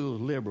 at school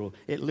is liberal.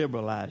 It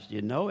liberalized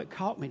you. No, it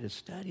taught me to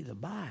study the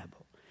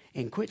Bible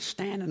and quit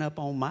standing up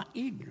on my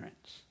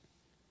ignorance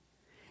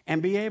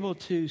and be able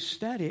to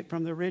study it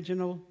from the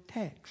original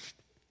text.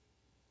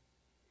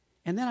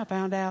 And then I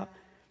found out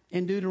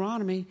in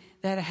Deuteronomy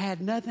that it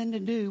had nothing to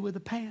do with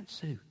a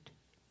pantsuit.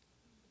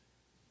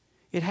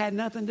 It had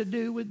nothing to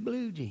do with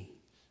blue jeans.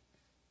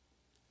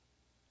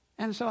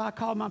 And so I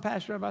called my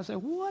pastor up. I said,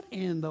 what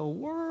in the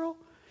world?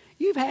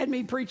 You've had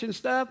me preaching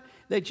stuff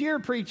that you're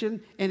preaching,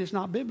 and it's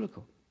not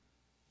biblical.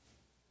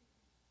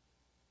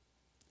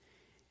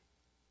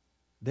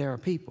 There are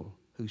people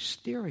who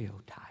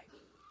stereotype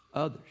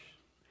others.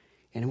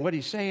 And what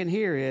he's saying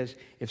here is,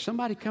 if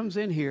somebody comes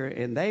in here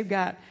and they've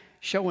got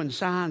showing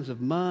signs of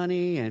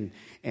money and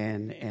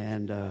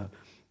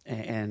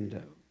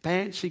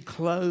fancy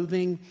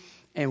clothing,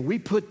 and we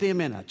put them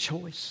in a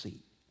choice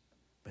seat.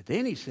 But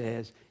then he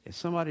says, if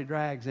somebody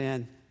drags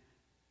in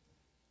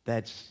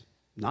that's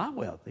not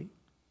wealthy,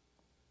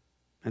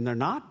 and they're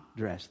not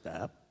dressed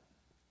up,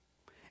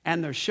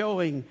 and they're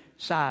showing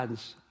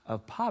signs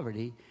of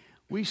poverty,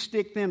 we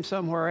stick them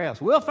somewhere else.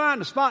 We'll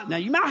find a spot. Now,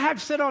 you might have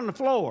to sit on the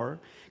floor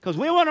because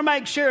we want to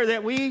make sure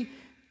that we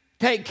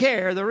take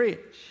care of the rich.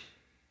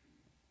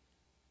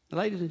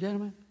 Ladies and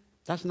gentlemen,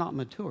 that's not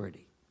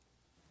maturity.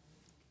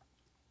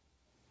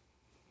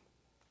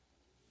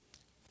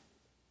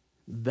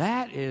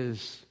 That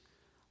is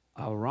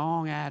a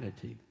wrong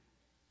attitude.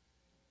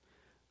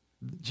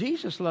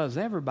 Jesus loves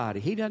everybody.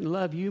 He doesn't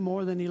love you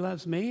more than he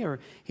loves me, or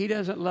he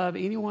doesn't love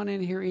anyone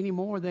in here any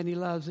more than he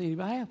loves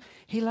anybody else.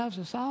 He loves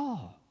us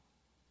all,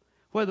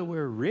 whether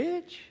we're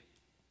rich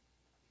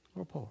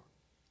or poor,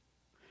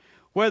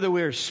 whether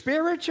we're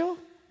spiritual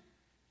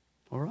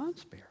or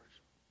unspiritual.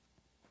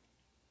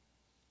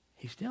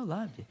 He still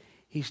loves you.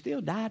 He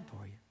still died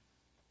for you.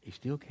 He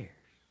still cares.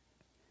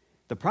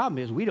 The problem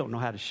is we don't know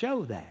how to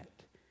show that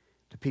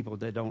to people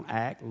that don't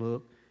act,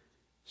 look,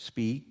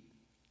 speak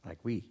like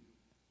we.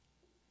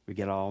 We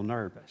get all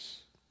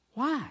nervous.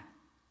 Why?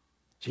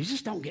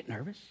 Jesus don't get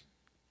nervous.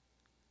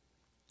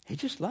 He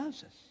just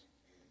loves us.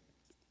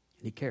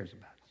 And he cares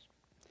about us.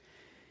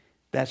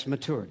 That's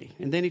maturity.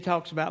 And then he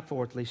talks about,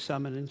 fourthly,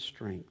 summoning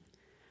strength.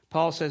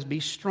 Paul says, be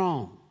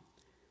strong.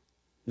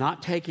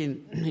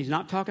 He's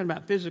not talking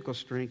about physical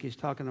strength. He's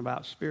talking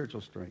about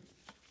spiritual strength.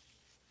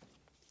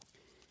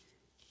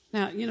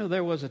 Now, you know,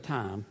 there was a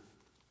time,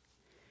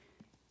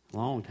 a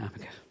long time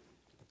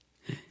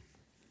ago,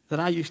 that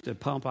I used to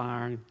pump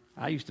iron.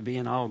 I used to be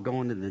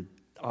going to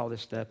all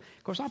this stuff.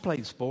 Of course, I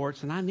played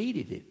sports, and I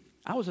needed it.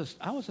 I was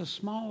a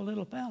small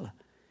little fella,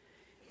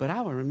 but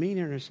I was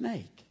meaner than a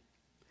snake.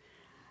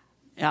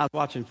 And I was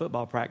watching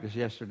football practice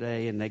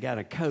yesterday, and they got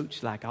a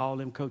coach, like all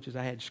them coaches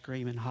I had,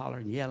 screaming,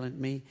 hollering, yelling at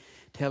me,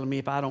 telling me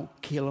if I don't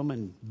kill them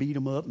and beat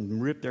them up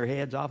and rip their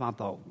heads off. I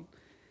thought,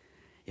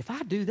 if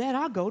I do that,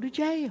 I'll go to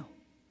jail.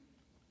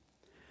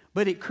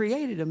 But it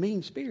created a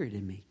mean spirit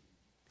in me.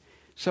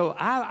 So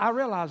I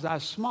realized I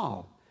was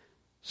small.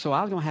 So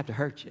I was going to have to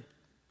hurt you.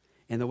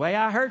 And the way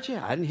I hurt you,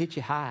 I didn't hit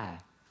you high.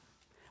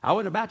 I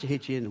wasn't about to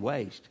hit you in the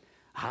waist.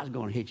 I was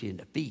going to hit you in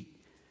the feet.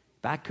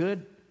 If I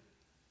could.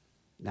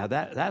 Now,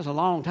 that was a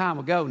long time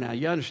ago now.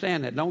 You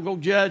understand that. Don't go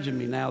judging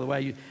me now the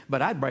way you...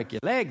 But I'd break your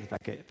leg if I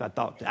could, if I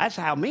thought... That's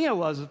how me I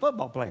was as a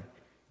football player.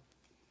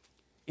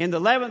 In the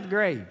 11th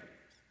grade,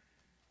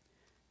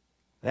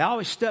 they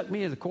always stuck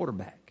me as a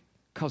quarterback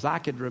because I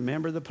could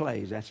remember the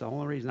plays. That's the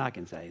only reason I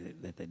can say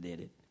that they did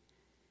it.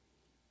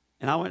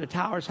 And I went to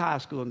Towers High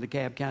School in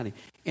DeKalb County.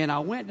 And I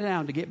went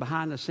down to get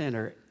behind the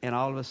center, and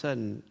all of a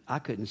sudden, I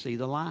couldn't see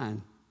the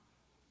line.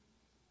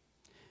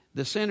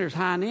 The center's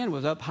hind end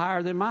was up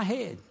higher than my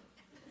head.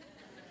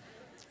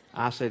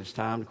 I said, it's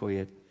time to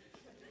quit.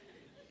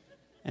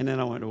 And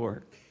then I went to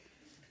work.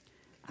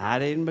 I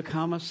didn't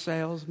become a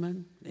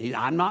salesman.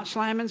 I'm not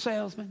slamming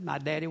salesmen. My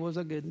daddy was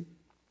a good one.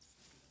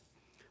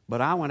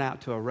 But I went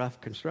out to a rough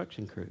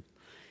construction crew.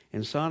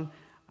 And son,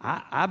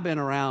 I've been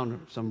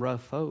around some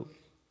rough folk.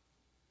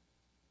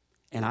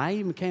 And I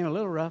even became a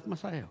little rough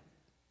myself.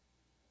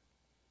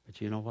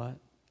 But you know what?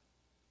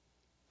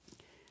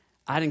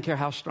 I didn't care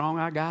how strong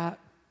I got,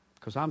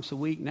 because I'm so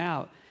weak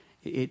now,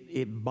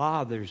 it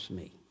bothers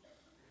me.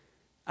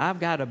 I've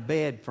got a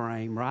bed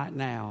frame right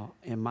now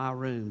in my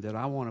room that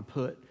I want to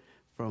put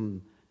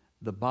from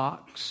the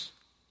box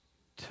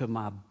to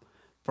my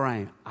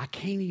frame. I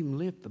can't even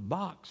lift the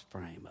box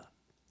frame up.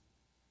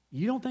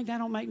 You don't think that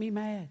don't make me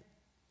mad?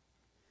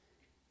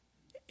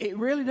 It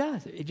really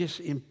does. It just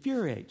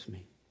infuriates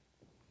me.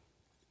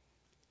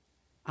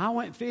 I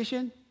went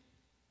fishing,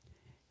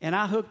 and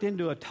I hooked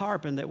into a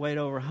tarpon that weighed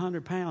over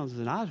 100 pounds,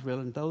 and I was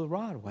willing to throw the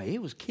rod away.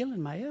 It was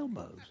killing my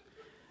elbows.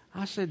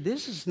 I said,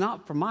 this is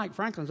not for Mike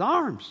Franklin's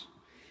arms.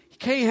 He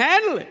can't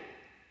handle it.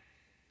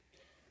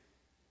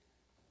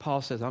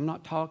 Paul says, I'm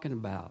not talking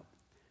about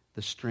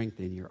the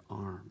strength in your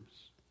arms.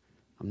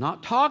 I'm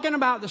not talking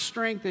about the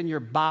strength in your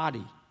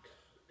body.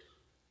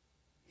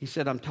 He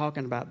said, I'm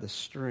talking about the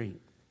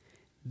strength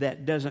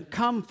that doesn't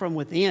come from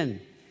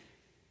within.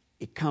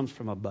 It comes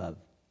from above.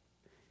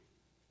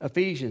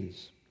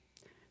 Ephesians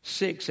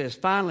 6 says,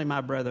 finally,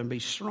 my brethren, be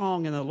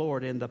strong in the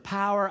Lord in the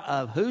power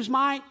of whose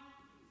might?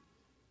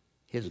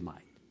 His might.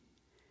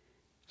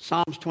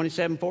 Psalms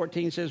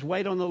 27:14 says,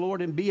 wait on the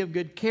Lord and be of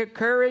good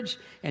courage,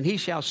 and he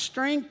shall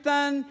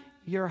strengthen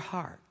your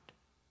heart.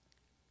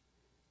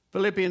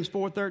 Philippians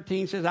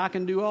 4:13 says, I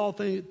can do all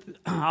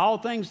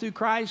things through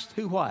Christ,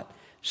 who what?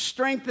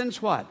 Strengthens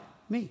what?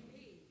 Me.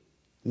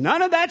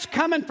 None of that's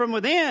coming from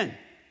within.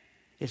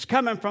 It's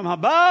coming from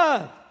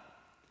above.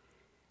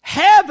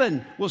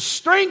 Heaven will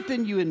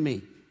strengthen you and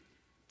me.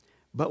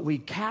 But we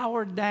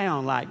cower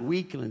down like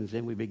weaklings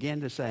and we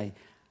begin to say,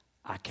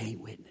 I can't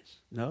witness.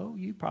 No,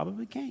 you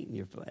probably can't in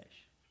your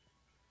flesh.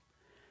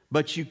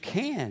 But you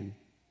can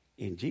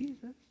in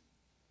Jesus.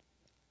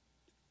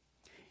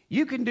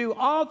 You can do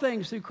all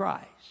things through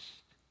Christ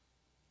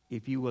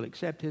if you will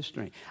accept his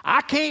strength.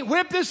 I can't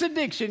whip this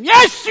addiction.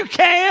 Yes, you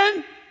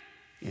can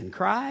in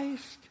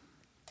Christ.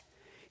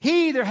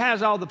 He either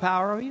has all the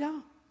power or he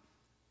don't.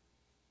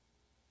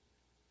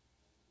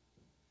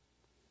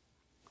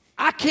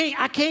 I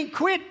can't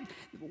quit.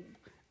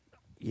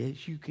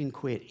 Yes, you can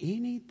quit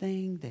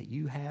anything that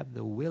you have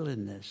the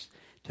willingness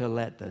to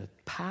let the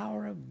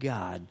power of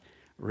God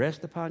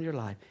rest upon your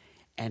life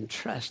and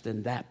trust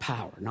in that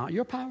power, not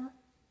your power.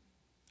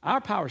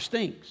 Our power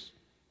stinks.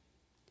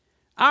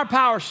 Our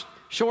power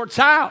shorts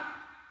out.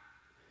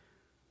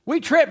 We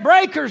trip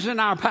breakers in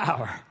our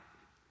power.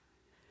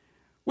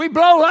 We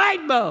blow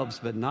light bulbs,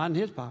 but not in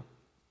his power.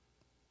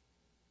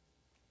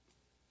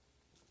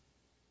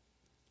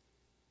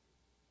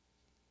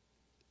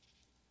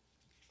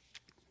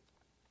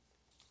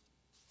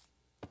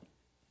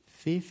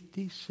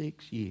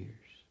 "56 years,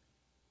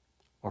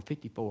 or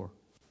 54,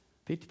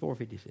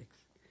 56.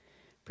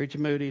 Preacher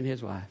Moody and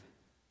his wife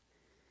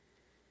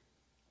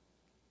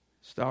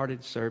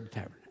started to serve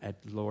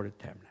at the Lord at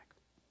the Tabernacle.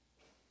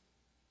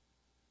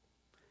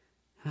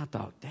 And I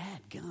thought,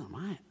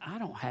 dadgum, I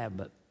don't have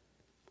but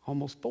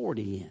almost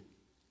 40 in.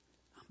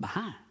 I'm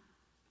behind.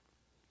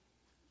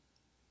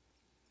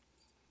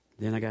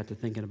 Then I got to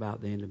thinking about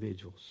the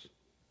individuals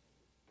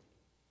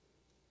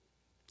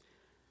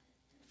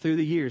through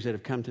the years that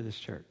have come to this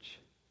church.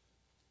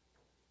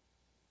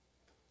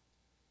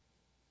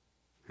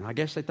 And I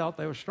guess they thought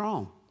they were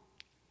strong.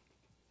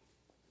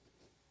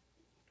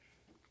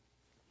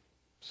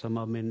 Some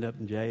of them ended up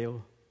in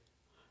jail.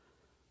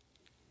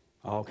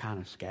 All kind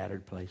of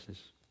scattered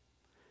places.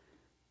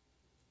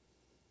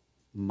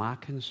 My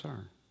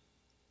concern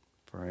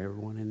for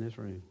everyone in this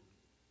room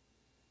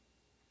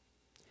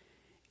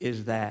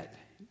is that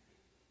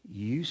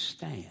you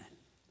stand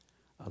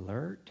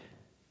alert,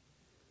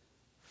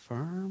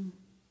 firm,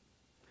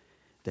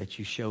 that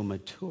you show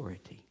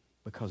maturity,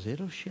 because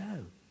it'll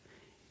show.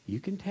 You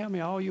can tell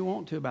me all you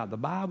want to about the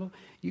Bible.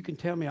 You can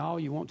tell me all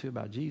you want to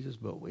about Jesus,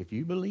 but if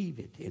you believe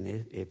it, and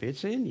if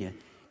it's in you,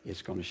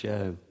 it's going to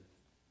show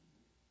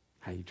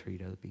how you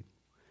treat other people.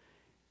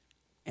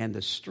 And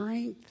the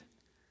strength,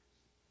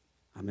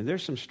 I mean,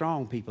 there's some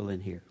strong people in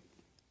here.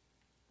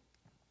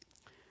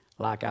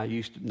 Like I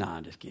used to. No,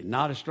 I'm just kidding.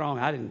 Not as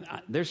strong.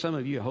 There's some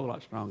of you a whole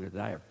lot stronger than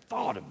I ever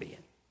thought of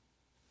being.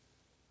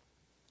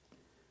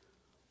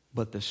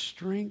 But the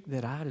strength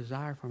that I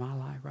desire for my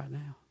life right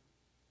now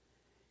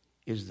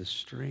is the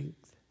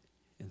strength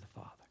in the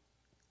Father.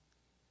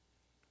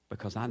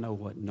 Because I know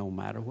what, no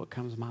matter what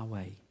comes my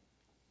way,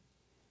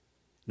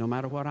 no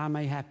matter what I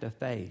may have to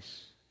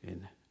face,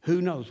 and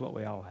who knows what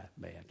we all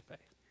may have to face,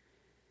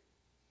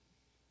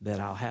 that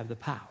I'll have the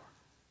power,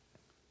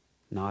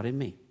 not in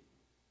me,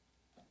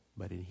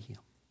 but in Him,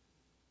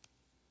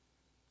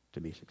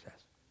 to be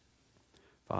successful.